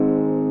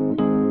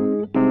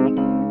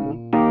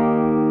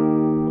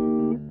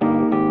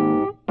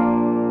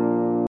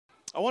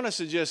want us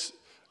to just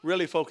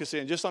really focus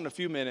in just on a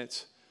few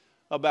minutes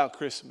about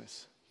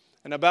Christmas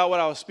and about what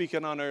I was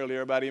speaking on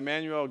earlier about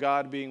Emmanuel,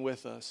 God being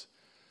with us.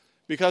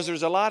 Because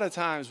there's a lot of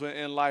times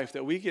in life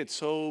that we get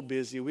so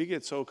busy, we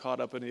get so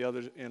caught up in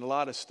a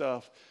lot of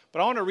stuff.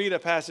 But I want to read a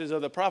passage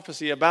of the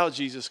prophecy about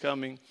Jesus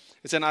coming.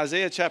 It's in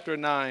Isaiah chapter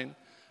 9. And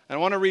I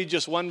want to read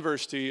just one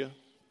verse to you.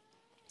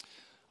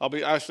 I'll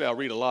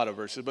read a lot of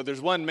verses, but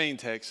there's one main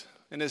text.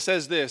 And it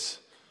says this: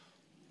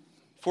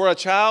 "For a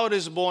child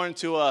is born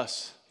to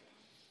us,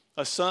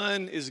 a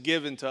son is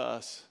given to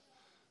us.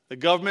 The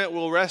government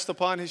will rest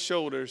upon his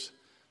shoulders,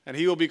 and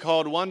he will be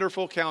called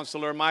Wonderful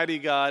Counselor, Mighty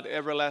God,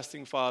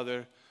 Everlasting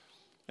Father,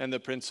 and the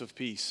Prince of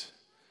Peace."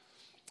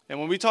 And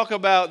when we talk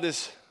about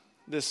this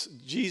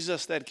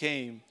Jesus that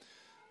came,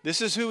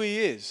 this is who he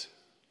is.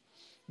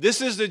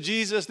 This is the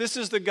Jesus, this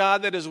is the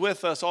God that is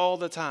with us all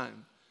the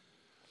time.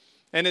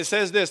 And it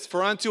says this: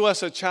 "For unto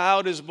us a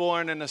child is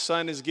born and a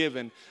son is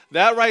given."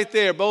 That right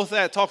there, both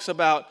that talks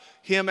about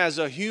him as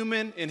a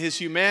human in his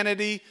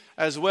humanity,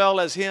 as well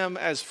as him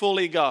as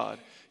fully God.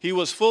 He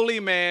was fully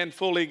man,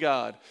 fully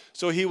God.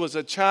 So he was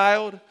a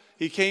child.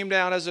 He came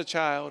down as a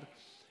child.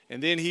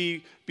 And then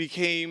he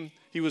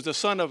was the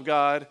Son of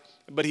God.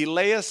 But he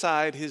lay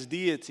aside his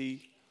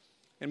deity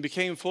and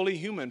became fully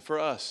human for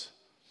us.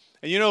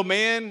 And you know,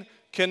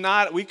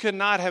 we could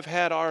not have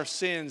had our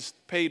sins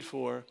paid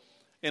for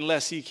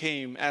unless he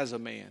came as a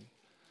man.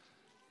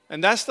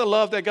 And that's the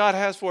love that God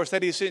has for us,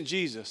 that he sent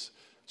Jesus.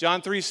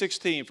 John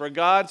 3:16, "For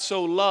God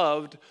so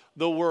loved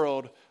the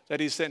world that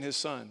he sent his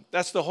son."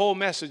 That's the whole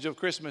message of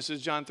Christmas,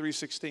 is John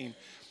 3:16.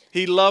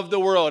 He loved the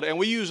world. And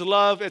we use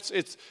love,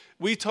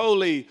 we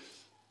totally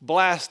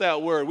blast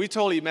that word. We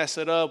totally mess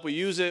it up. We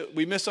use it,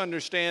 we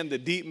misunderstand the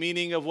deep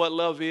meaning of what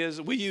love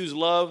is. We use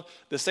love,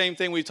 the same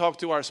thing we talk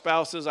to our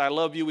spouses, "I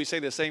love you." We say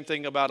the same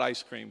thing about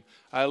ice cream.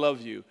 "I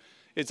love you."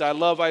 It's "I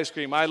love ice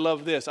cream." "I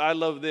love this." "I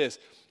love this."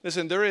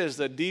 Listen, there is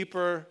a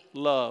deeper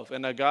love,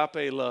 an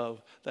agape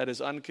love, that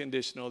is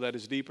unconditional, that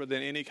is deeper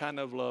than any kind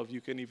of love you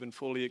can even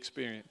fully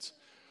experience,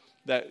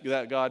 that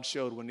God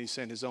showed when he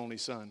sent his only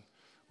son,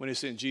 when he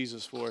sent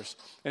Jesus for us.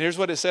 And here's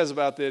what it says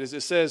about this.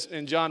 It says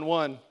in John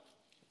 1,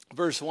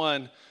 verse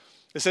 1,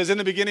 it says, "In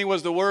the beginning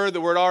was the Word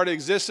already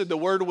existed, the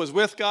Word was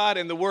with God,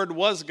 and the Word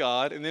was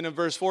God." And then in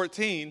verse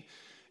 14,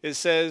 it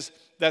says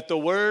that the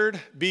Word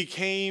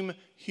became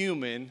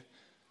human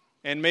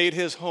and made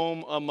his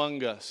home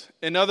among us.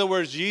 In other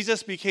words,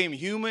 Jesus became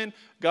human,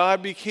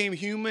 God became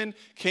human,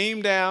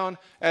 came down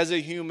as a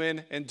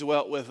human and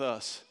dwelt with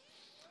us.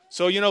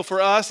 So, you know,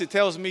 for us, it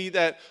tells me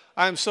that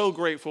I'm so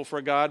grateful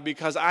for God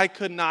because I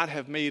could not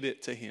have made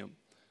it to him.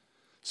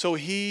 So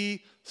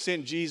he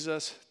sent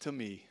Jesus to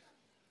me.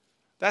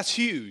 That's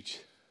huge.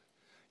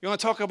 You want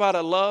to talk about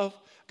a love?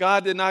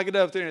 God did not get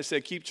up there and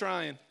say, "Keep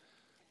trying.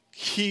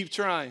 Keep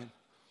trying.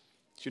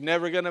 You're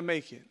never going to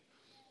make it."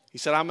 He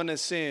said, "I'm going to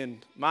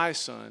send my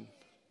son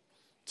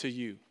to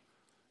you."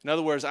 In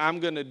other words, I'm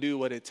going to do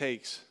what it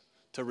takes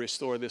to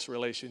restore this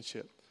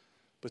relationship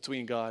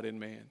between God and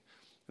man.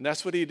 And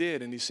that's what he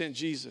did, and he sent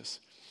Jesus.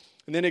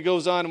 And then it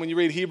goes on, when you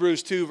read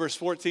Hebrews 2, verse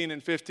 14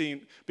 and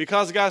 15,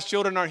 "Because God's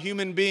children are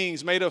human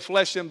beings made of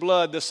flesh and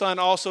blood, the Son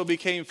also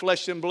became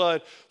flesh and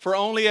blood. For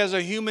only as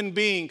a human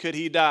being could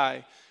he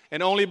die,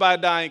 and only by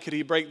dying could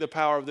he break the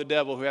power of the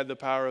devil who had the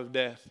power of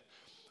death.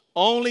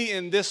 Only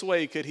in this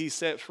way could he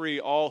set free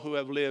all who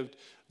have lived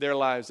their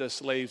lives as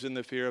slaves in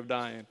the fear of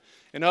dying."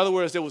 In other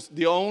words, it was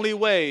the only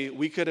way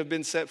we could have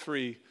been set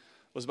free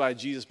was by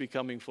Jesus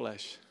becoming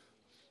flesh.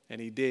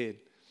 And he did.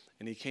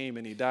 And he came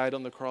and he died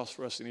on the cross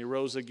for us, and he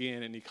rose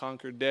again, and he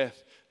conquered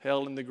death,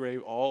 hell, and the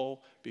grave,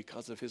 all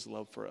because of his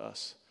love for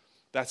us.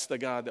 That's the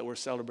God that we're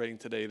celebrating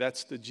today.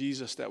 That's the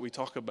Jesus that we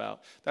talk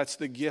about. That's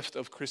the gift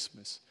of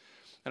Christmas.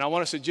 And I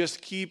want us to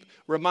just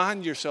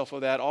remind yourself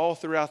of that all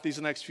throughout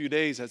these next few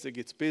days as it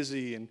gets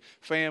busy, and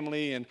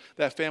family, and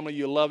that family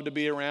you love to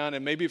be around.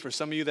 And maybe for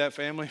some of you, that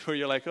family where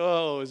you're like,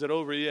 "Oh, is it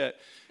over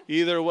yet?"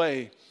 Either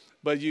way,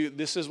 but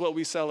this is what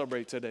we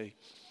celebrate today.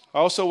 I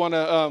also want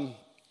to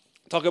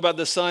talk about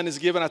the Son is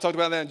given. I talked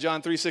about that in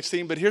John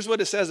 3:16, but here's what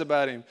it says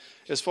about him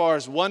as far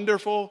as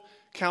Wonderful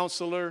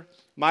Counselor,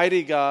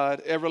 Mighty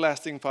God,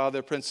 Everlasting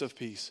Father, Prince of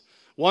Peace.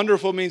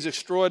 Wonderful means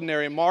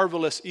extraordinary,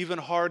 marvelous, even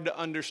hard to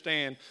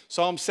understand.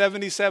 Psalm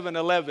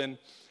 77:11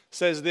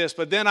 says this: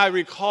 "But then I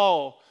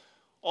recall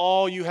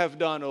all you have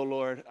done, O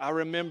Lord. I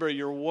remember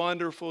your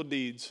wonderful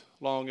deeds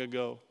long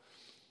ago."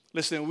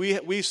 Listen,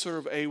 we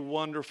serve a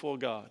wonderful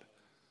God.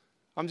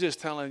 I'm just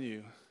telling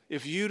you,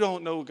 if you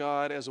don't know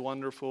God as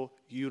wonderful,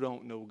 you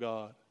don't know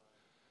God.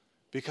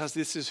 Because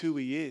this is who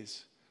he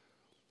is.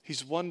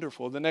 He's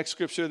wonderful. The next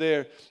scripture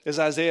there is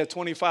Isaiah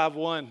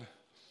 25:1.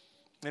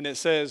 And it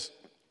says,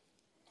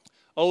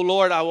 "O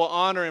Lord, I will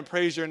honor and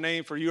praise your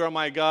name, for you are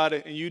my God,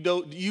 and you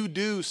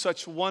do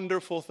such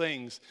wonderful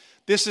things."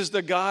 This is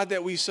the God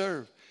that we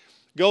serve.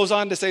 Goes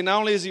on to say, not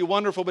only is he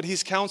wonderful, but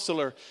he's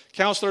counselor.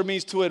 Counselor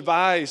means to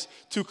advise,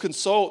 to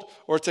consult,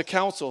 or to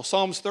counsel.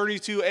 Psalms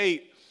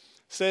 32:8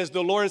 says,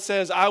 "The Lord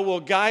says, I will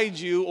guide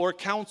you or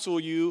counsel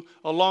you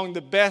along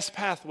the best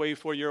pathway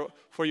for your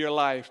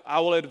life. I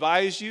will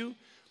advise you.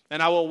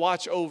 and I will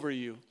watch over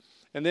you.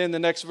 And then the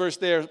next verse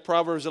there,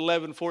 Proverbs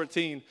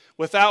 11:14.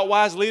 Without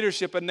wise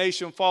leadership, a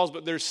nation falls,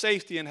 but there's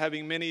safety in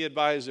having many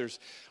advisors.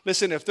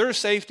 Listen, if there's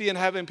safety in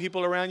having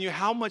people around you,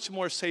 how much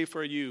more safe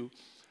are you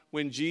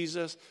when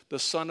Jesus, the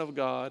Son of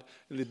God,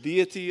 and the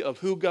deity of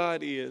who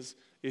God is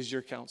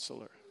your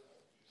counselor?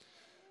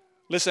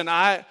 Listen,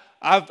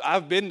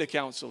 I've been to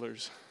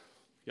counselors.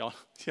 Y'all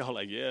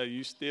like, yeah,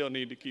 you still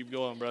need to keep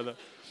going, brother.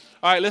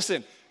 All right,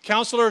 listen,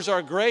 counselors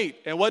are great.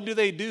 And what do?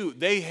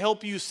 They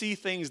help you see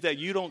things that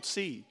you don't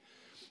see.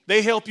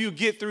 They help you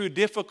get through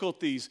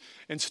difficulties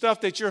and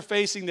stuff that you're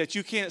facing that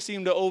you can't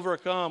seem to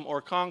overcome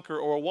or conquer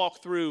or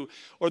walk through,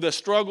 or the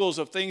struggles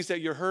of things that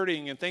you're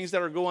hurting and things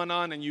that are going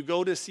on, and you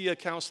go to see a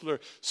counselor,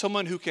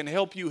 someone who can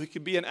help you, who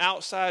can be an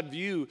outside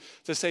view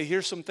to say,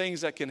 here's some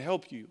things that can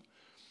help you.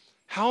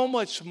 How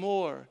much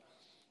more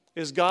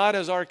is God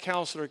as our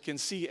counselor can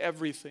see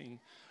everything,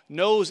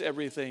 knows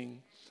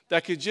everything,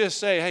 that could just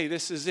say, hey,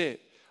 this is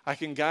it. I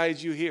can guide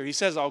you here. He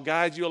says, I'll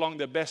guide you along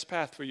the best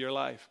path for your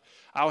life.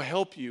 I'll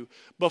help you.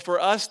 But for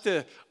us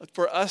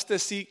to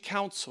seek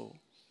counsel,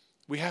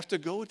 we have to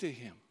go to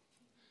him.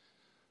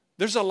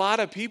 There's a lot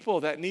of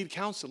people that need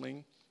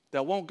counseling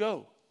that won't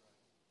go.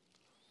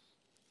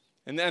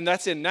 And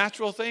that's in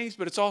natural things,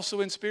 but it's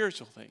also in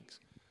spiritual things.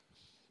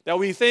 That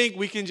we think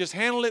we can just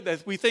handle it,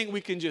 that we think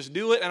we can just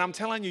do it. And I'm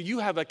telling you, you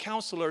have a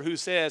counselor who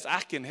says, I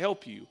can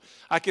help you.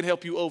 I can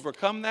help you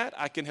overcome that.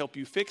 I can help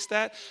you fix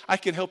that. I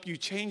can help you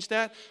change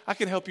that. I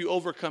can help you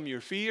overcome your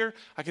fear.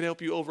 I can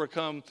help you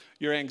overcome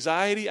your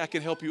anxiety. I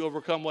can help you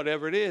overcome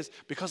whatever it is,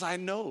 because I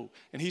know.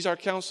 And he's our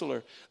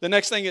counselor. The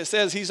next thing it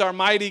says, he's our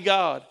mighty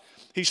God.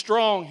 He's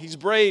strong. He's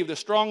brave, the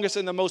strongest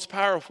and the most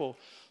powerful.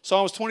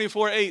 Psalms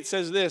 24:8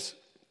 says this,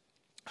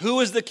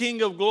 who is the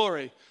King of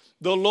glory?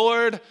 The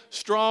Lord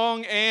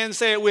strong and,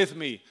 say it with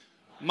me,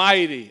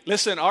 mighty.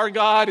 Listen, our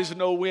God is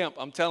no wimp,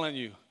 I'm telling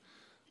you.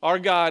 Our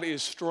God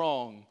is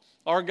strong.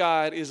 Our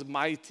God is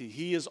mighty.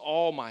 He is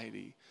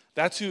almighty.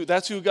 That's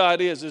who God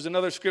is. There's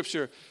another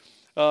scripture,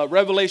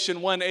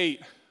 Revelation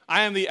 1:8.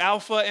 I am the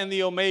Alpha and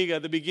the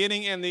Omega, the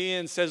beginning and the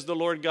end, says the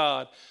Lord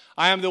God.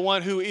 I am the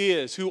one who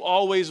is, who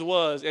always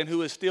was, and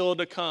who is still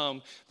to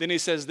come. Then he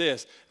says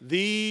this,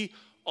 the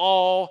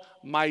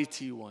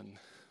Almighty One.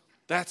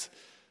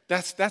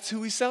 That's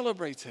who we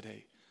celebrate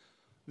today.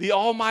 The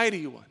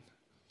Almighty One,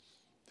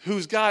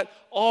 who's got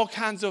all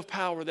kinds of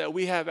power that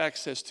we have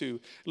access to.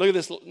 Look at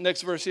this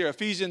next verse here.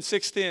 Ephesians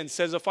 6:10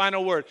 says a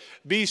final word.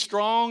 Be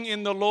strong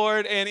in the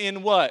Lord and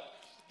in what?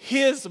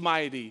 His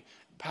mighty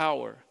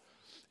power.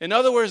 In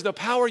other words, the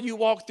power you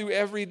walk through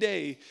every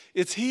day,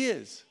 it's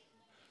his.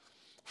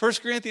 1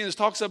 Corinthians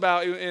talks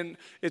about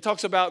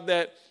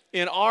that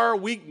in our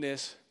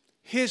weakness,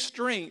 his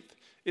strength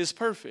is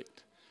perfect.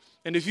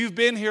 And if you've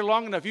been here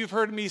long enough, you've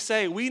heard me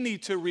say we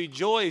need to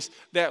rejoice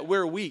that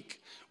we're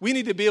weak. We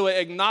need to be able to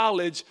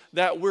acknowledge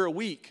that we're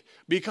weak,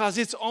 because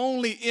it's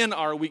only in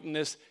our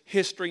weakness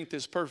his strength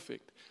is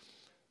perfect.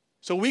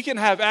 So we can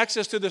have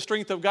access to the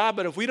strength of God,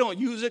 but if we don't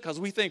use it because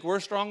we think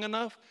we're strong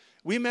enough,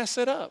 we mess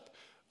it up.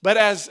 But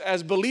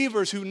as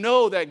believers who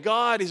know that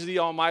God is the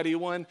Almighty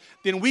One,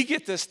 then we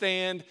get to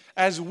stand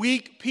as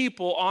weak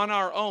people on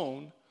our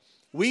own.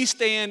 We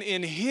stand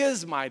in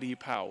his mighty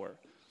power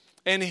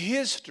and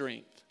his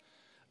strength.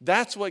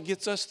 That's what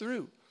gets us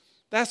through.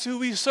 That's who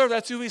we serve.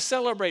 That's who we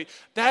celebrate.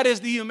 That is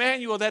the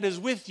Emmanuel that is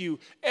with you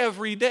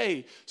every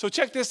day. So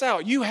check this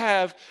out. You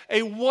have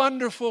a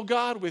wonderful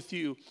God with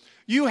you.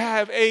 You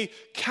have a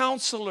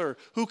counselor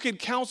who can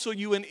counsel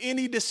you in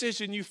any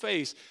decision you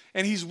face,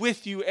 and he's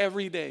with you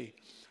every day.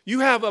 You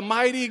have a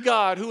mighty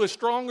God who is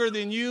stronger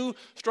than you,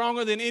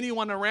 stronger than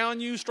anyone around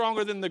you,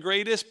 stronger than the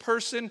greatest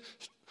person.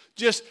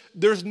 Just,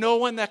 there's no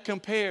one that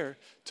compares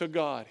to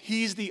God.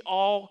 He's the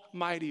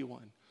Almighty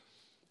One.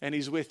 And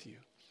he's with you.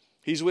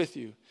 He's with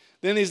you.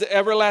 Then he's the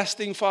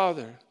everlasting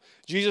Father.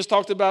 Jesus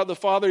talked about the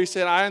Father. He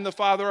said, I and the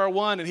Father are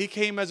one. And he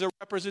came as a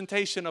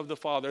representation of the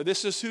Father.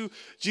 This is who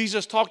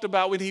Jesus talked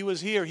about when he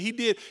was here. He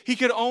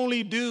could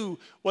only do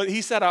what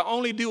he said. I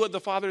only do what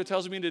the Father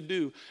tells me to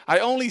do. I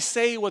only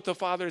say what the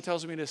Father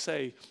tells me to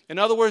say. In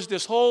other words,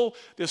 this whole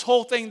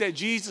thing that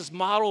Jesus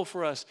modeled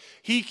for us,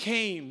 he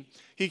came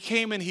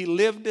and he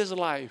lived his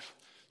life,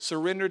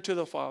 surrendered to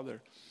the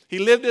Father. He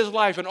lived his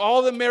life, and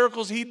all the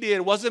miracles he did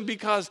wasn't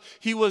because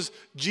he was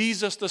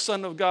Jesus, the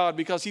Son of God,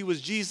 because he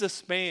was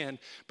Jesus' man.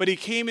 But he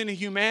came into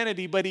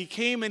humanity, but he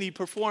came and he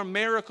performed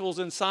miracles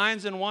and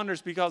signs and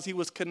wonders because he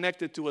was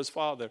connected to his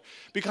Father.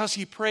 Because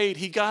he prayed,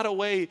 he got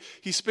away,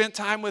 he spent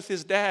time with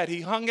his dad,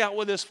 he hung out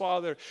with his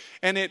Father,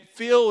 and it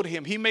filled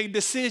him. He made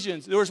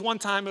decisions. There was one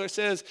time where it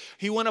says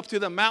he went up to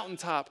the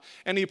mountaintop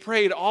and he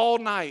prayed all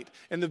night.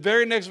 And the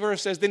very next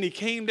verse says, then he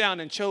came down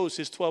and chose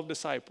his 12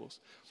 disciples.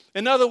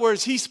 In other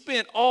words, he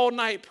spent all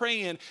night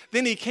praying.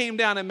 Then he came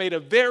down and made a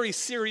very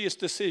serious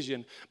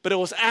decision. But it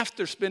was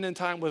after spending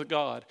time with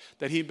God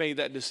that he made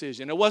that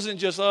decision. It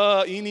wasn't just,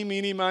 eeny,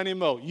 meeny, miny,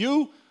 mo.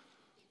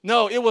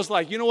 No, it was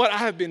like, you know what? I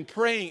have been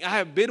praying. I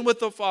have been with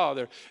the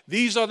Father.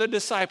 These are the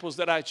disciples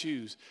that I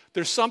choose.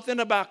 There's something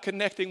about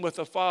connecting with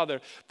the Father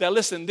that,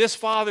 listen, this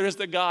Father is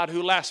the God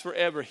who lasts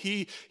forever.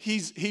 He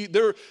is,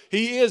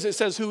 it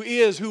says, who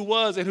is, who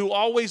was, and who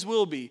always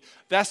will be.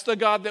 That's the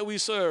God that we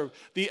serve.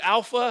 The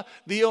Alpha,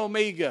 the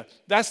Omega.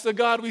 That's the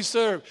God we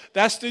serve.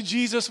 That's the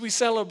Jesus we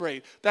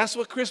celebrate. That's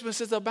what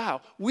Christmas is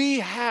about. We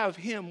have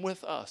him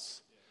with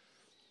us.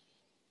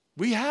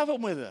 We have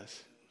him with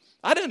us.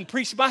 I didn't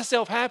preach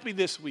myself happy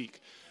this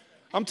week.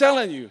 I'm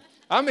telling you,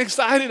 I'm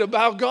excited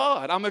about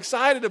God. I'm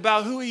excited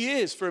about who he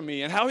is for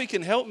me and how he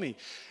can help me.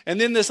 And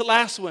then this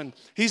last one,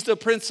 he's the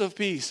Prince of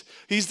Peace.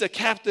 He's the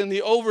captain,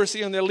 the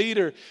overseer, and the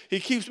leader.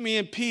 He keeps me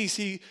in peace.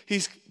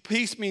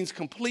 Peace means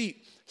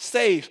complete,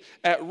 safe,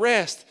 at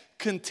rest,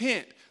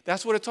 content.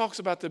 That's what it talks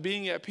about, the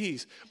being at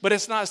peace. But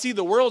it's not, see,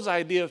 the world's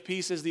idea of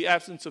peace is the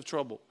absence of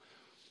trouble.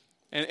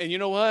 And you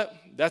know what?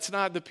 That's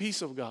not the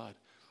peace of God.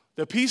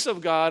 The peace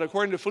of God,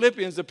 according to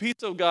Philippians, the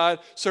peace of God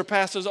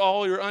surpasses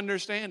all your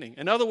understanding.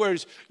 In other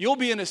words, you'll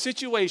be in a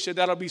situation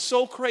that'll be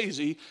so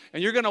crazy,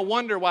 and you're going to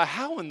wonder why,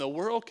 how in the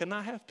world can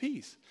I have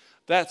peace?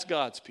 That's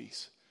God's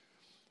peace.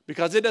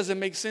 Because it doesn't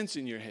make sense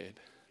in your head.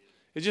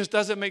 It just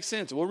doesn't make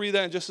sense. We'll read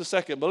that in just a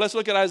second. But let's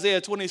look at Isaiah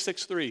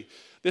 26:3.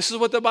 This is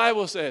what the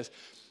Bible says.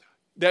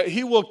 That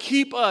he will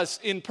keep us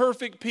in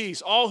perfect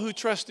peace, all who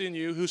trust in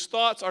you, whose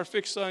thoughts are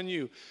fixed on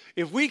you.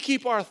 If we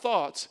keep our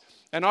thoughts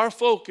and our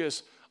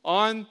focus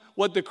on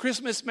what the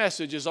Christmas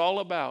message is all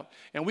about,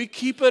 and we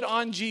keep it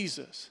on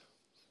Jesus,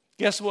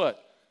 guess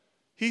what?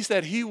 He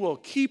said he will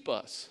keep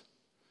us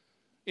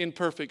in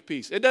perfect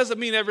peace. It doesn't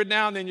mean every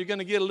now and then you're going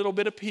to get a little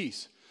bit of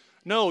peace.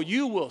 No,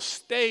 you will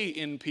stay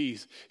in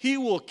peace. He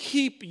will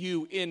keep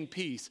you in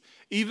peace.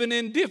 Even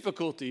in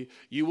difficulty,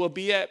 you will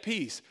be at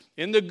peace.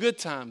 In the good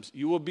times,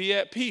 you will be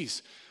at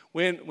peace.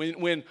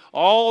 When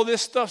all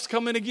this stuff's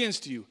coming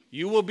against you,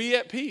 you will be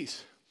at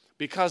peace.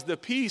 Because the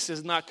peace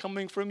is not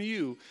coming from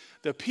you.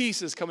 The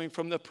peace is coming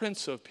from the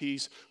Prince of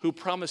Peace, who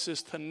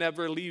promises to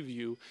never leave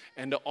you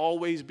and to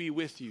always be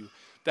with you.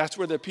 That's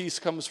where the peace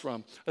comes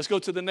from. Let's go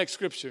to the next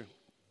scripture.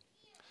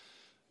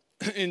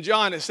 In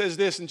John, it says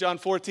this in John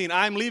 14,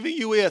 I'm leaving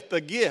you with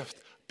the gift,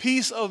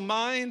 peace of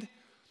mind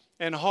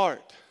and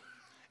heart.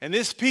 And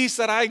this peace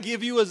that I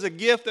give you is a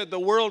gift that the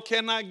world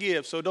cannot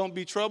give. So don't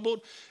be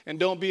troubled and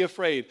don't be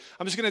afraid.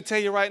 I'm just going to tell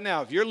you right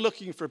now, if you're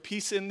looking for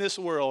peace in this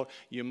world,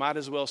 you might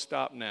as well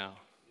stop now.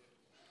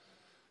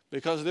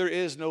 Because there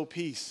is no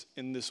peace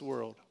in this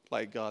world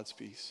like God's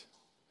peace.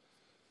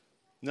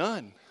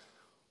 None.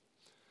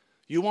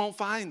 You won't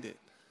find it.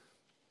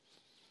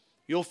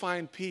 You'll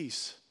find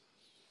peace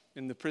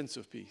in the Prince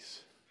of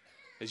Peace.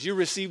 As you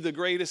receive the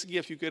greatest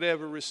gift you could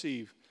ever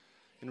receive,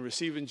 in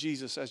receiving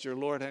Jesus as your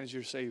Lord and as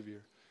your Savior,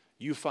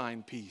 you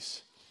find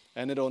peace.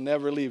 And it'll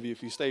never leave you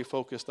if you stay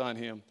focused on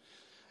him.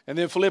 And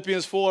then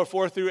Philippians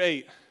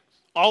 4:4-8.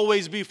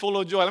 Always be full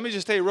of joy. Let me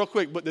just tell you real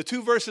quick, but the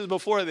two verses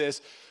before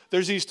this,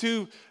 there's these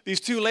two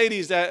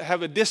ladies that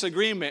have a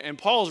disagreement. And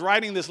Paul's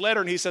writing this letter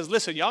and he says,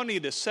 listen, y'all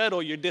need to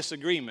settle your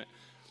disagreement.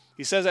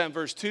 He says that in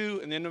verse 2,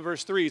 and then in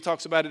verse 3, he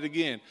talks about it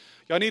again.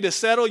 Y'all need to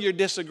settle your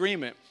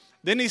disagreement.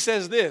 Then he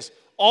says this,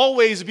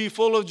 always be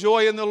full of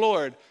joy in the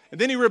Lord.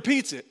 And then he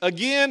repeats it.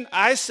 Again,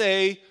 I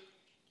say,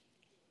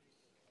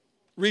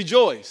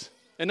 rejoice.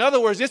 In other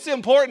words, it's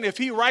important if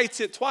he writes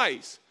it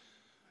twice.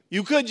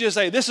 You could just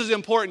say, this is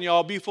important,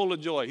 y'all, be full of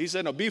joy. He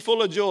said, no, be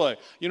full of joy.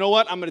 You know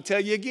what? I'm going to tell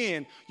you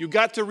again, you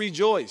got to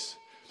rejoice.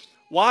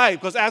 Why?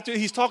 Because after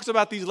he talks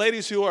about these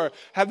ladies who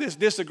have this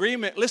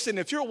disagreement, listen,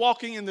 if you're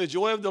walking in the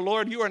joy of the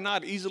Lord, you are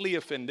not easily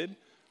offended.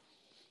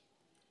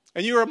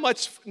 And you are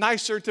much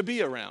nicer to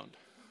be around.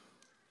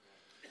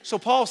 So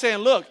Paul's saying,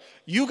 look,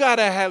 you got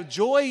to have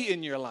joy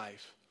in your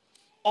life.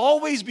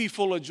 Always be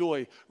full of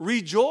joy.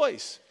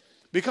 Rejoice.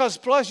 Because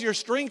plus your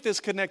strength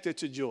is connected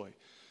to joy.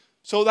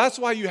 So that's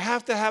why you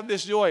have to have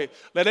this joy.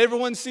 Let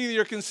everyone see that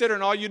you're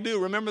considering all you do.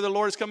 Remember the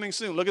Lord is coming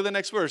soon. Look at the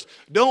next verse.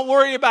 Don't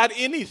worry about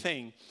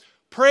anything.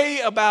 Pray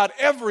about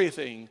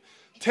everything.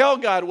 Tell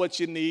God what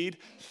you need.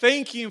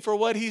 Thank him for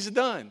what he's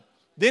done.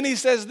 Then he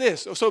says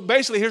this. So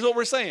basically, here's what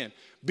we're saying.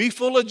 Be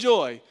full of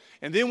joy.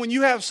 And then when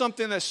you have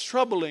something that's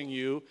troubling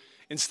you,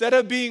 instead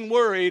of being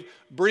worried,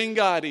 bring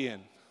God in.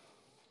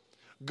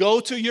 Go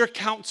to your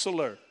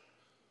counselor.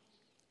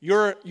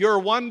 Your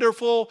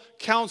wonderful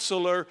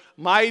counselor,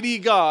 mighty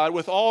God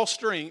with all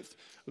strength.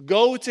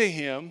 Go to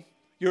him,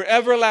 your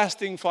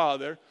everlasting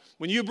Father.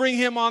 When you bring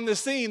him on the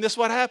scene, this is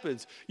what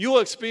happens. You will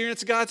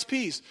experience God's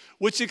peace,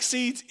 which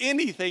exceeds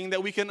anything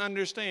that we can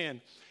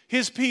understand.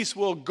 His peace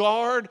will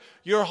guard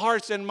your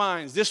hearts and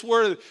minds. This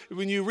word,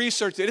 when you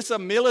research it, it's a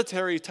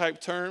military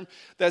type term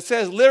that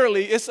says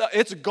literally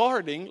it's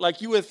guarding,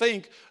 like you would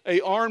think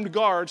an armed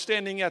guard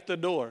standing at the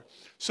door.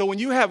 So when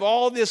you have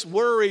all this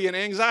worry and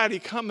anxiety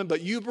coming,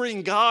 but you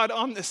bring God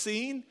on the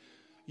scene,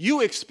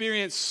 you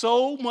experience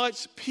so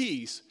much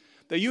peace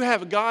that you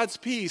have God's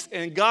peace,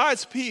 and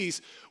God's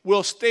peace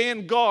will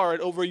stand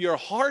guard over your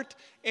heart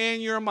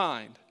and your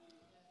mind.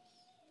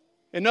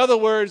 In other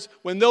words,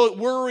 when the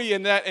worry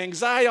and that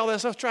anxiety, all that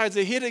stuff tries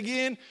to hit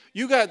again,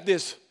 you got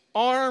this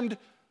armed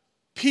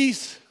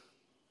peace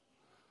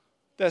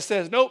that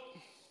says, nope,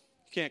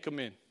 you can't come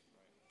in.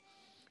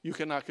 You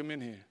cannot come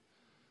in here.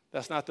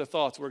 That's not the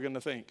thoughts we're going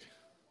to think.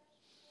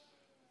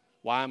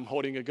 Why I'm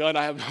holding a gun,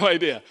 I have no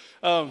idea.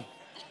 But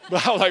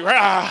I was like,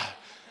 rah.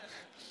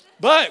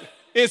 But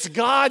it's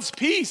God's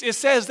peace. It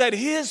says that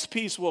his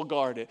peace will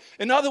guard it.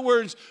 In other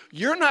words,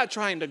 you're not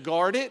trying to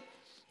guard it.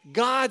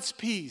 God's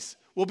peace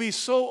will be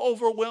so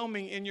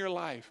overwhelming in your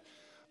life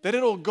that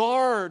it'll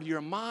guard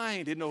your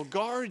mind. It'll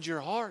guard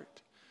your heart.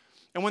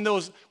 And when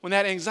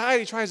that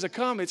anxiety tries to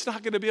come, it's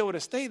not going to be able to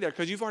stay there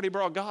because you've already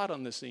brought God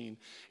on the scene.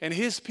 And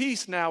his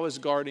peace now is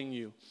guarding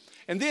you.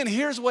 And then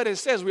here's what it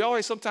says. We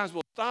always sometimes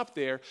will stop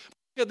there.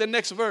 Look at the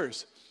next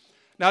verse.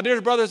 Now,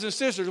 dear brothers and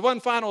sisters, one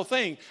final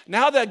thing.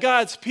 Now that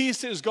God's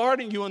peace is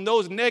guarding you and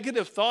those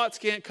negative thoughts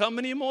can't come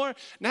anymore,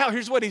 now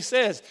here's what he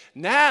says.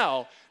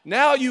 Now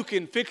you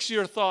can fix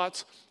your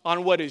thoughts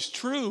on what is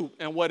true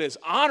and what is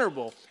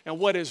honorable and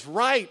what is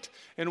right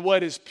and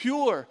what is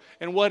pure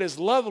and what is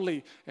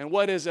lovely and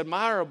what is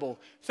admirable.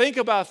 Think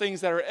about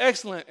things that are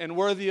excellent and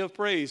worthy of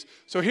praise.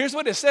 So here's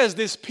what it says.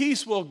 This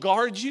peace will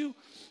guard you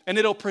and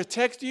it'll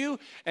protect you.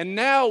 And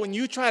now when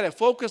you try to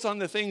focus on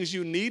the things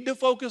you need to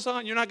focus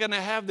on, you're not going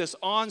to have this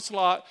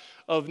onslaught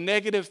of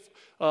negative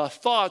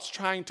thoughts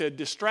trying to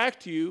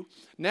distract you.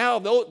 Now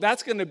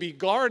that's going to be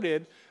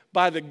guarded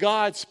by the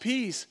God's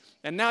peace.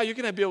 And now you're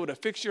going to be able to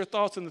fix your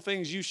thoughts on the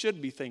things you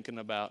should be thinking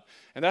about.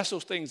 And that's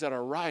those things that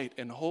are right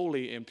and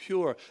holy and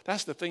pure.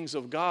 That's the things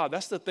of God.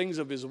 That's the things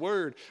of his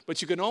word.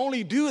 But you can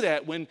only do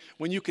that when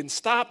you can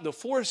stop the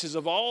forces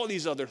of all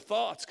these other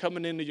thoughts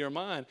coming into your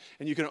mind.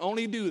 And you can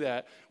only do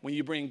that when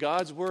you bring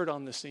God's word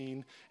on the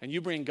scene and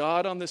you bring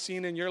God on the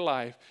scene in your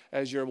life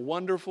as your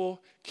wonderful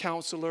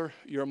counselor,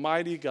 your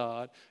mighty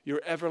God,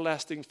 your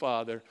everlasting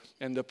Father,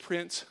 and the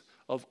Prince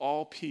of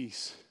all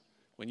peace.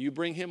 When you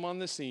bring him on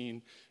the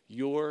scene,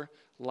 your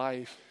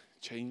life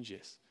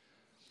changes.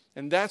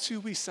 And that's who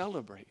we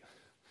celebrate.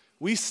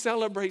 We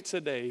celebrate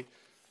today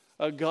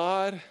a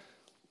God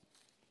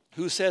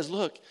who says,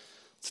 look,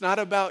 it's not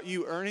about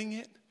you earning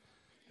it.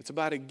 It's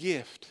about a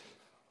gift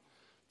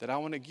that I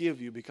want to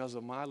give you because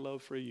of my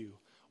love for you.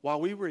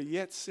 While we were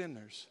yet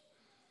sinners,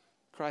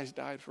 Christ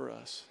died for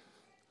us.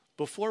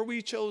 Before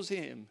we chose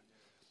him,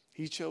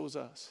 he chose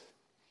us.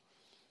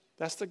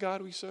 That's the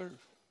God we serve.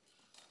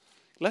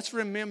 Let's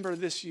remember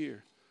this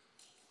year,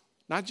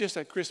 not just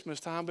at Christmas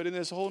time, but in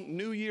this whole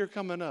new year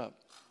coming up,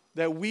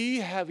 that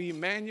we have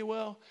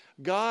Emmanuel.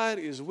 God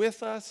is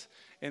with us,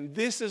 and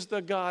this is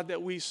the God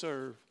that we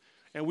serve.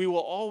 And we will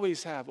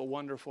always have a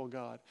wonderful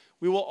God.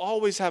 We will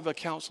always have a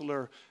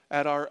counselor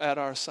at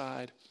our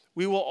side.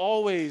 We will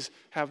always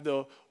have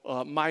the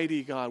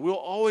mighty God. We will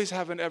always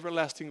have an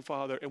everlasting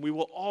Father, and we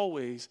will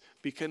always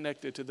be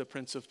connected to the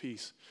Prince of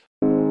Peace.